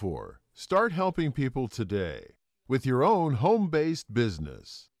waiting for? Start helping people today with your own home-based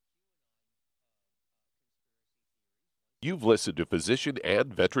business. You've listened to physician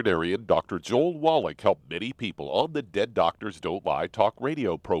and veterinarian Dr. Joel Wallach help many people on the Dead Doctors Don't Lie talk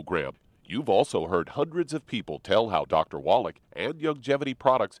radio program. You've also heard hundreds of people tell how Dr. Wallach and Youngevity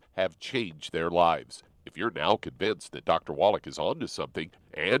products have changed their lives. If you're now convinced that Dr. Wallach is onto something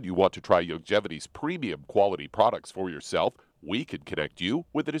and you want to try Youngevity's premium quality products for yourself, we can connect you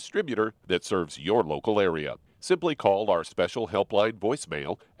with a distributor that serves your local area. Simply call our special helpline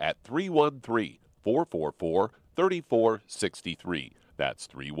voicemail at 313-444-3463. That's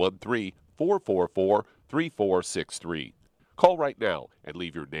 313-444-3463. Call right now and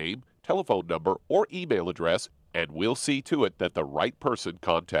leave your name, telephone number, or email address, and we'll see to it that the right person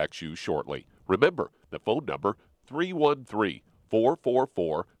contacts you shortly. Remember, the phone number,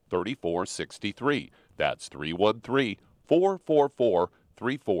 313-444-3463. That's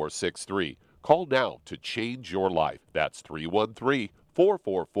 313-444-3463. Call now to change your life. That's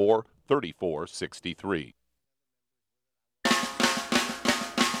 313-444-3463.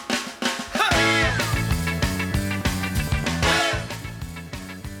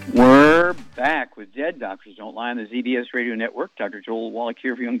 We're back with Dead Doctors Don't Lie on the ZBS Radio Network. Dr. Joel Wallach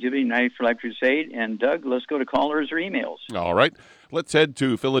here for Youngevity, United for Life Crusade. And Doug, let's go to callers or emails. All right. Let's head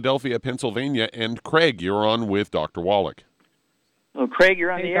to Philadelphia, Pennsylvania. And Craig, you're on with Dr. Wallach. Well, Craig,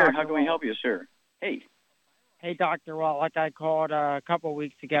 you're on the air. Dr. How can we help you, sir? Hey. Hey, Dr. Wallach. I called a couple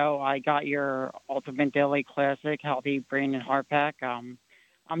weeks ago. I got your Ultimate Daily Classic Healthy Brain and Heart Pack. I'm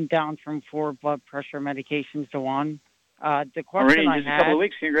down from 4 blood pressure medications to 1. The question Already in I just had, a couple of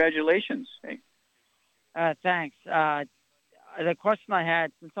weeks. Congratulations. Hey. Thanks. The question I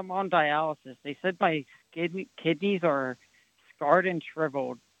had, since I'm on dialysis, they said my kidneys are scarred and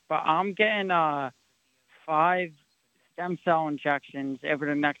shriveled, but I'm getting 5 stem cell injections over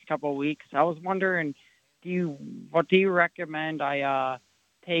the next couple of weeks. I was wondering, what do you recommend I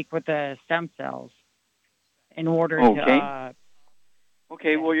take with the stem cells in order to...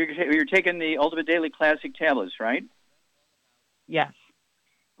 Okay, well, you're taking the Ultimate Daily Classic tablets, right? Yes.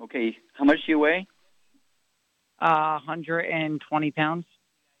 Okay, how much do you weigh? 120 pounds.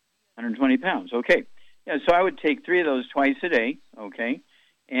 120 pounds, okay. Yeah, so I would take 3 of those twice a day, okay?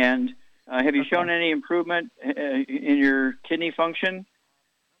 And have you shown any improvement in your kidney function?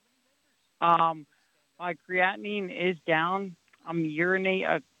 My creatinine is down. I'm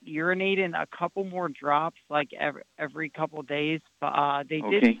urinating a couple more drops, like every couple of days. But they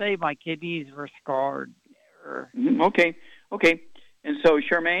did say my kidneys were scarred. Okay. And so,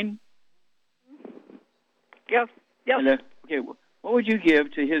 Charmaine? Yes. Okay, what would you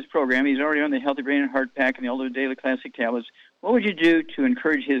give to his program? He's already on the Healthy Brain and Heart Pack and the Ultimate Daily Classic tablets. What would you do to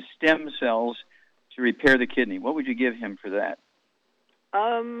encourage his stem cells to repair the kidney? What would you give him for that?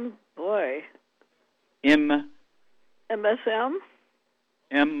 Boy. MSM?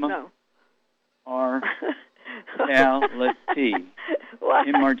 No.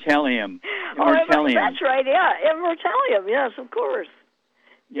 Immortalium. Oh, that's right. Yeah, immortalium. Yes, of course.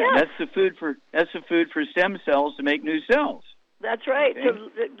 Yeah, yes. That's the food for stem cells to make new cells. That's right. Okay. To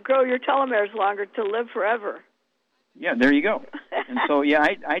grow your telomeres longer, to live forever. Yeah, there you go. And so, yeah,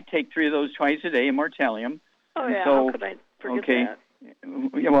 I take 3 of those twice a day, immortalium. Oh, yeah. So, how could I forget that?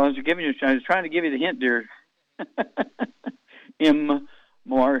 Yeah, well, I was trying to give you the hint, dear.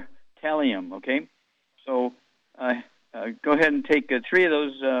 Immortalium. Okay. So, go ahead and take 3 of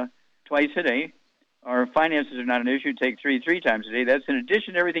those twice a day. Our finances are not an issue. Take 3 times a day. That's in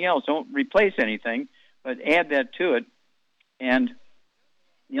addition to everything else. Don't replace anything, but add that to it. And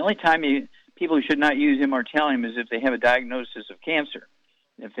the only time people should not use immortalium is if they have a diagnosis of cancer.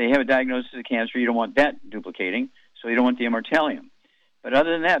 if they have a diagnosis of cancer, you don't want that duplicating, so you don't want the immortalium. But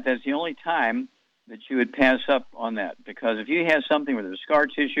other than that, that's the only time that you would pass up on that, because if you have something where there's scar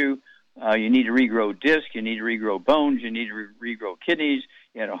tissue, you need to regrow disc, you need to regrow bones, you need to regrow kidneys,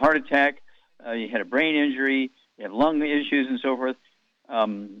 you had a heart attack, you had a brain injury, you have lung issues and so forth,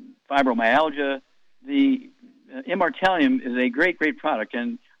 fibromyalgia. The immortalium is a great, great product,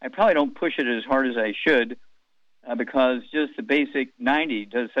 and I probably don't push it as hard as I should because just the basic 90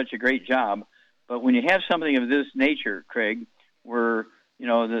 does such a great job. But when you have something of this nature, Craig, where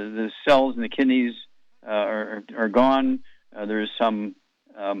the cells in the kidneys are gone, there's some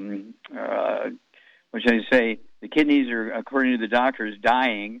what should I say? The kidneys are, according to the doctors,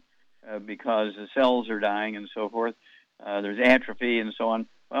 dying because the cells are dying and so forth. There's atrophy and so on.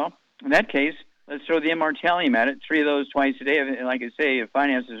 Well, in that case, let's throw the immortalium at it. 3 of those twice a day. And like I say, if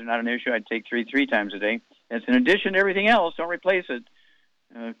finances are not an issue, I'd take 3 times a day. That's in addition to everything else. Don't replace it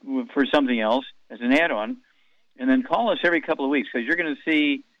for something else as an add-on. And then call us every couple of weeks, because you're going to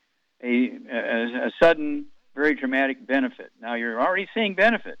see a sudden, very dramatic benefit. Now, you're already seeing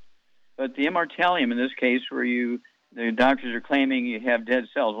benefit, but the immortalium in this case, where the doctors are claiming you have dead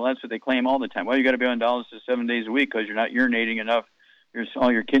cells, well, that's what they claim all the time. Well, you got to be on dialysis 7 days a week because you're not urinating enough.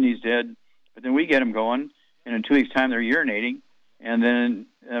 All your kidneys dead. But then we get them going, and in 2 weeks' time they're urinating, and then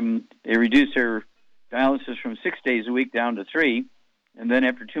they reduce their dialysis from 6 days a week down to 3, and then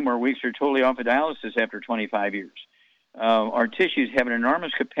after 2 more weeks they're totally off of dialysis after 25 years. Our tissues have an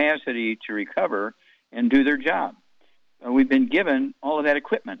enormous capacity to recover and do their job. We've been given all of that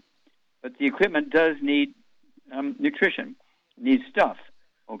equipment, but the equipment does need nutrition, needs stuff.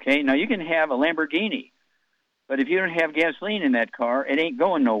 Okay, now you can have a Lamborghini, but if you don't have gasoline in that car, it ain't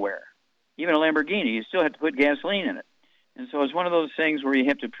going nowhere. Even a Lamborghini, you still have to put gasoline in it. And so it's one of those things where you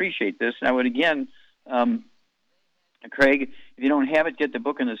have to appreciate this. And I would, again, Craig, if you don't have it, get the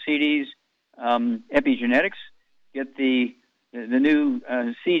book and the CDs, Epigenetics. Get the new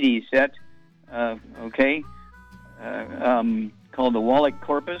CD set, called the Wallach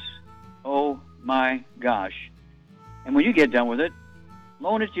Corpus. Oh, my gosh. And when you get done with it,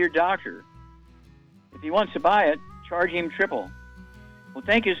 loan it to your doctor. If he wants to buy it, charge him triple. Well,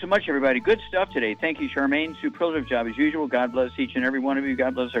 thank you so much, everybody. Good stuff today. Thank you, Charmaine. Superlative job as usual. God bless each and every one of you.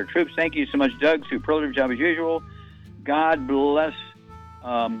 God bless our troops. Thank you so much, Doug. Superlative job as usual. God bless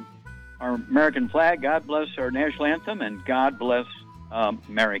our American flag. God bless our national anthem. And God bless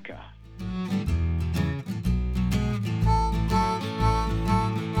America.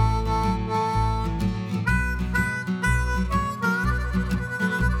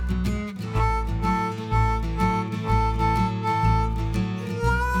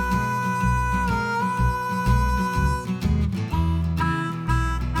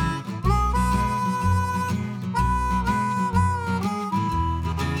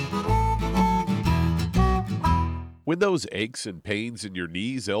 When those aches and pains in your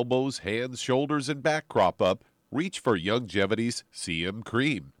knees, elbows, hands, shoulders, and back crop up, reach for Youngevity's CM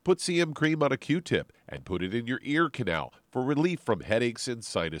Cream. Put CM Cream on a Q-tip and put it in your ear canal for relief from headaches and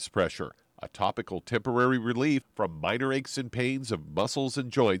sinus pressure. A topical temporary relief from minor aches and pains of muscles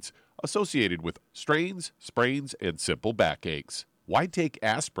and joints associated with strains, sprains, and simple backaches. Why take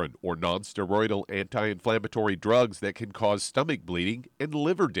aspirin or non-steroidal anti-inflammatory drugs that can cause stomach bleeding and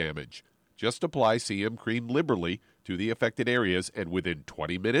liver damage? Just apply CM Cream liberally to the affected areas, and within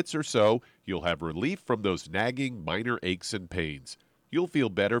 20 minutes or so, you'll have relief from those nagging minor aches and pains. You'll feel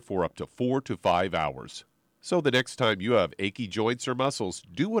better for up to 4 to 5 hours. So the next time you have achy joints or muscles,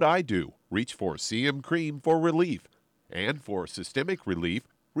 do what I do. Reach for CM Cream for relief. And for systemic relief,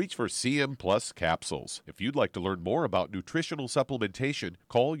 reach for CM Plus capsules. If you'd like to learn more about nutritional supplementation,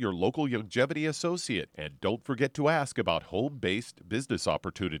 call your local Youngevity associate. And don't forget to ask about home-based business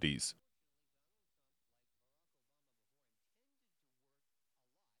opportunities.